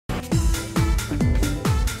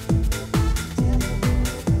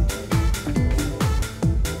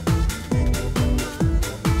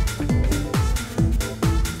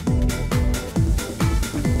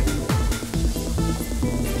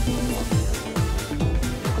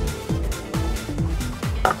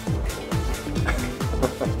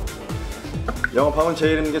영업하면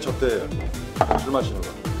제일 힘든 게 접대예요. 술 마시는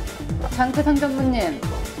거. 장태 상전무님,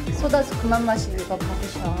 소다수 그만 마시고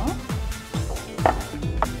받으셔.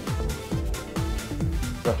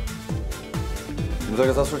 자,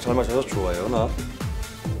 김사계사 술 잘 마셔서 좋아요, 나.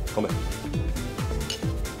 건배.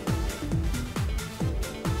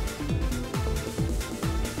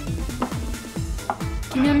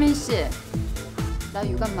 김현민 씨, 나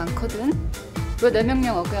유감 많거든. 왜 내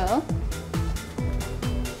명령 어겨요?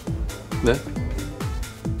 네?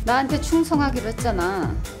 나한테 충성하기로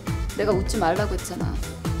했잖아. 내가 웃지 말라고 했잖아.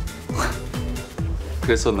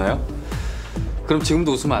 그랬었나요? 그럼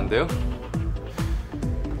지금도 웃으면 안 돼요?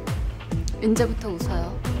 이제부터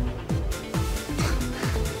웃어요.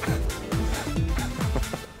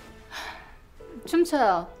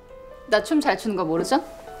 춤춰요. 나 춤 잘 추는 거 모르죠?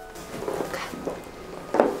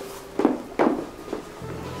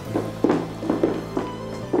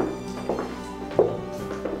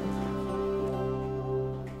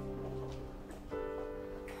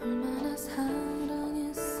 얼마나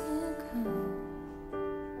사랑했을까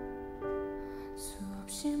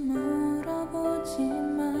수없이 물어보지만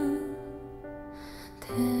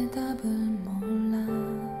대답을 몰라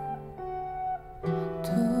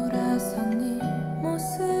돌아선 네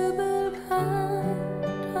모습을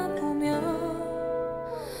바라보며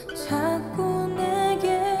자꾸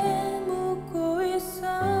내게 묻고 있어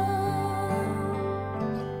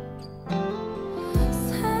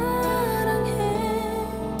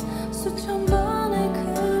수천 번의 그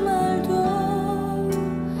말도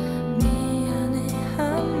미안해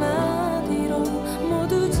한마디로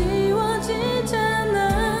모두 지워지잖아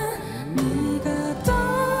네가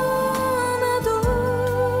떠나도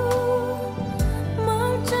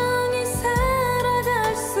멀쩡히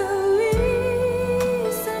살아갈 수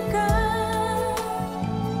있을까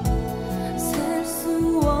셀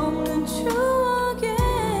수 없는 추억에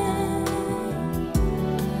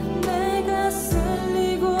내가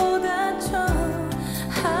쓸리고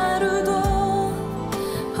하루도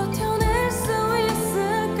버텨낼 수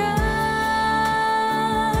있을까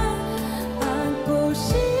안고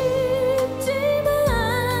싶지만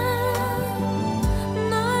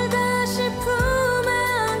널 다시 품에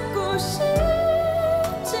안고 싶지만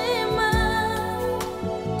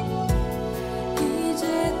이제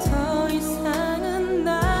더 이상은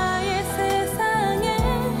나의 세상에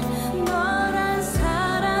너란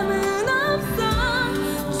사람은 없어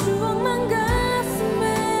추억만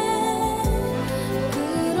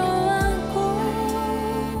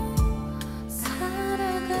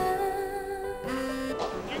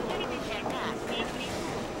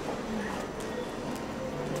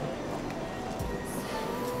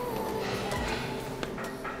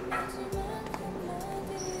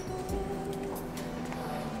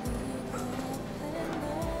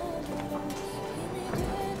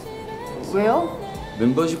왜요?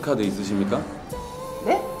 멤버십 카드 있으십니까?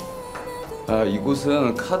 네? 아,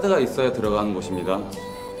 이곳은 카드가 있어야 들어가는 곳입니다.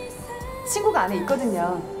 친구가 안에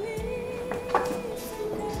있거든요.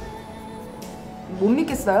 못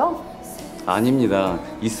믿겠어요? 아닙니다.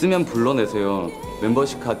 있으면 불러내세요.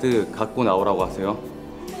 멤버십 카드 갖고 나오라고 하세요.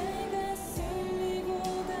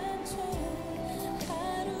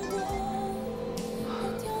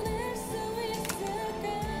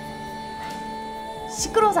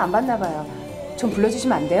 시끄러워서 안 봤나 봐요. 좀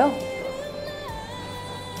불러주시면 안 돼요?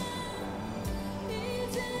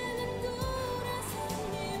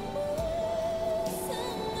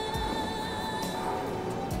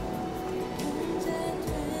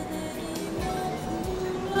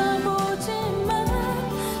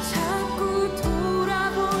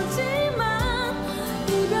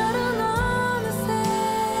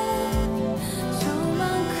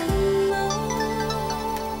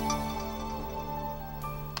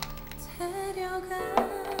 데려가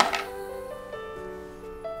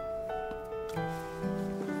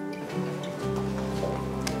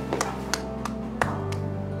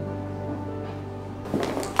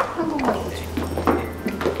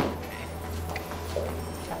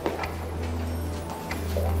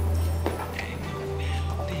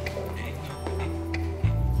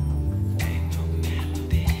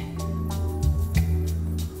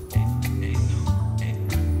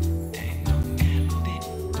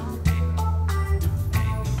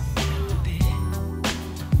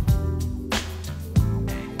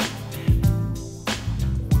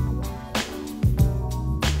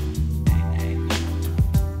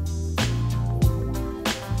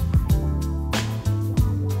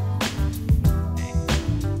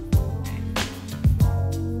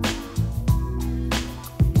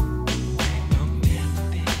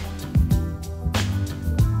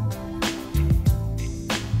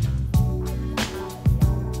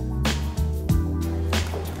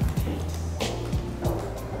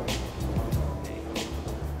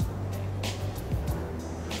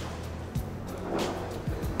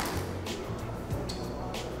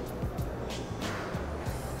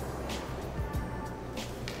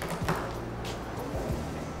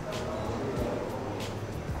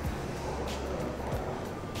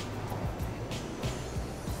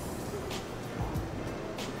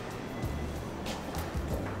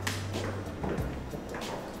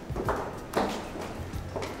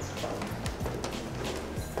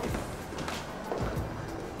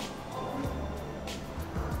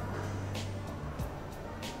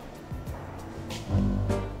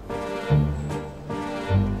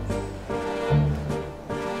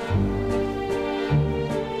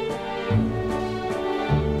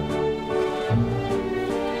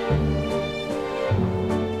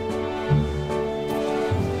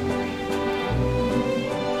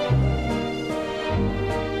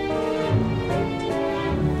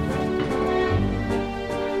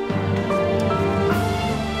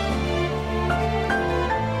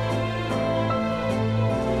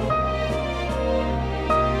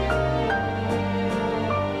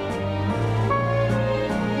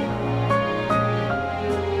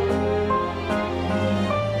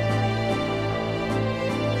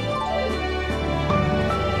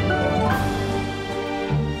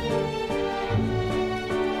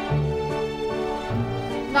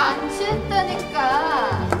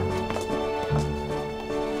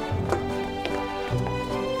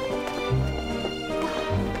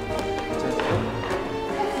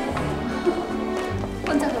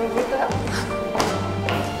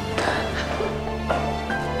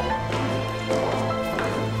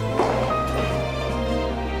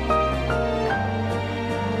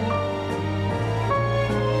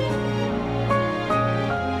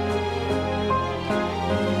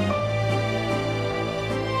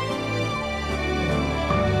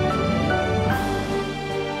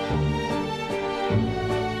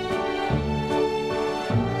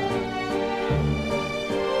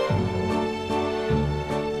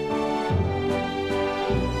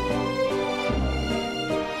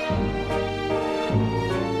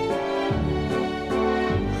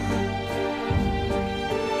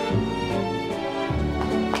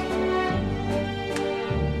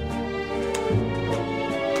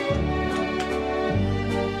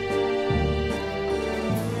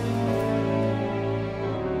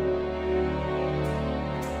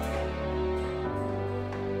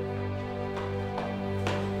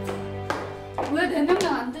왜 내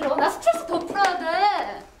명령 안 들어? 나 스트레스 더 풀어야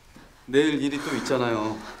돼. 내일 일이 또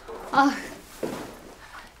있잖아요. 아,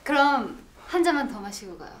 그럼 한 잔만 더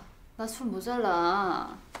마시고 가요. 나 술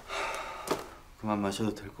모자라. 그만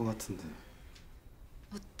마셔도 될 것 같은데.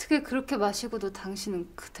 어떻게 그렇게 마시고도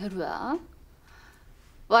당신은 그대로야?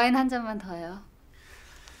 와인 한 잔만 더 해요.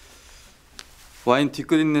 와인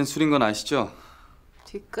뒤끝 있는 술인 건 아시죠?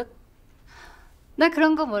 뒤끝? 나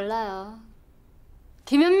그런 거 몰라요.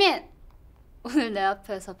 김현민! 오늘 내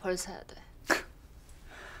앞에서 벌 사야 돼.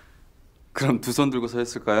 그럼 두 손 들고 서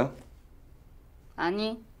있을까요?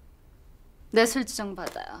 아니, 내 술 지정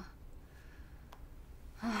받아요.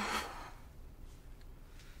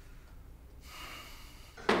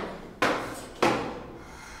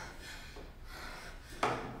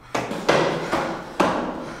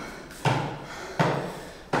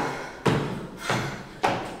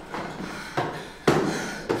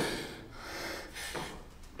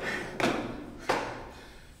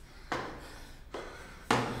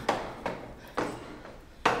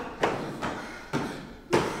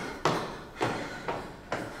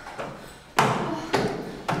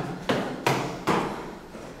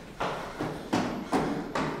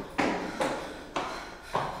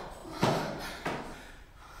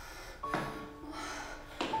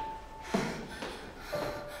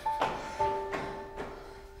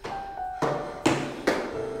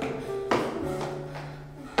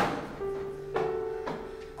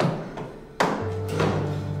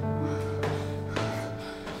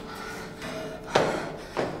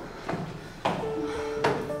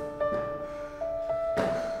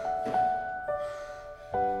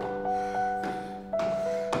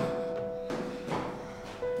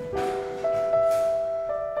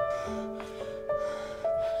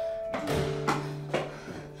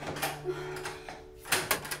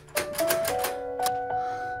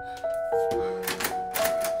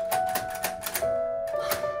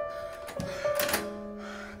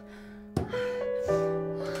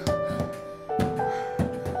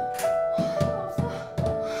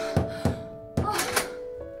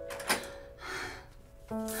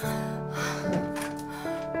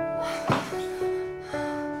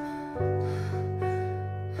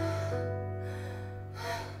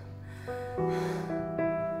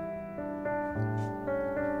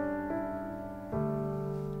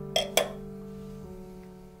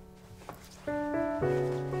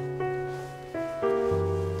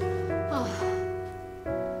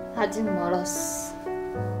 아직 멀었어.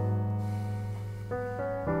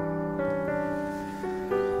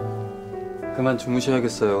 그만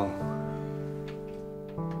주무셔야겠어요.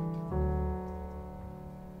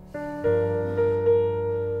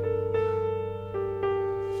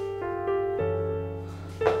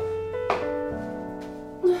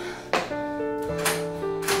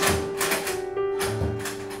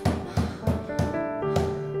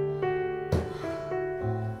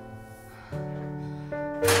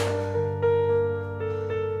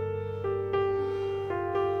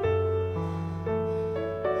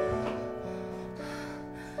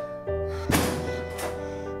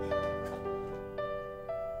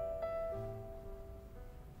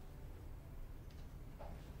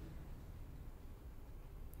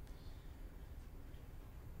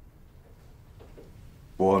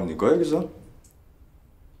 뭐 합니까 여기서?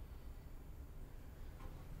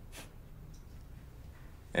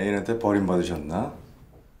 애인한테 버림받으셨나?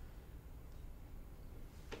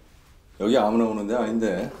 여기 아무나 오는 데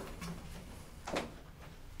아닌데.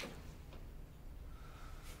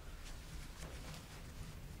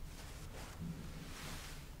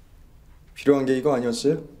 필요한 게 이거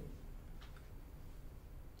아니었어요?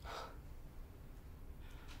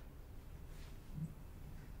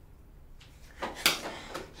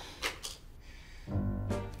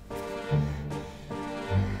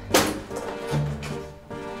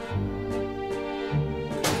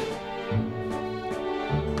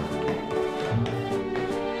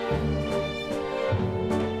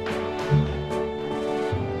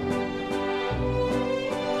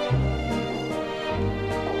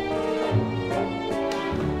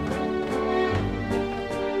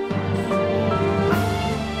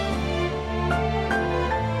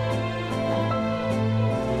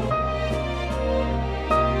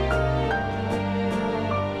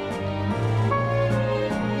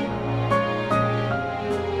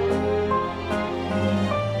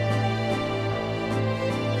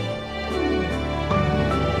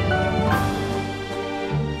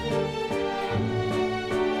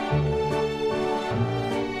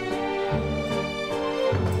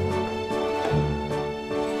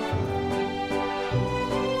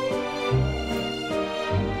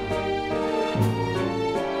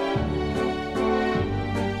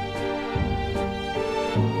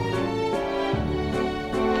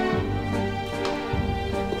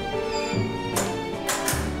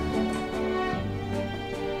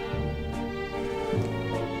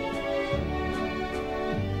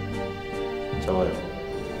 잡아요.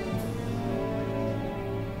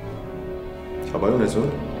 잡아요, 내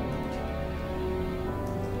손.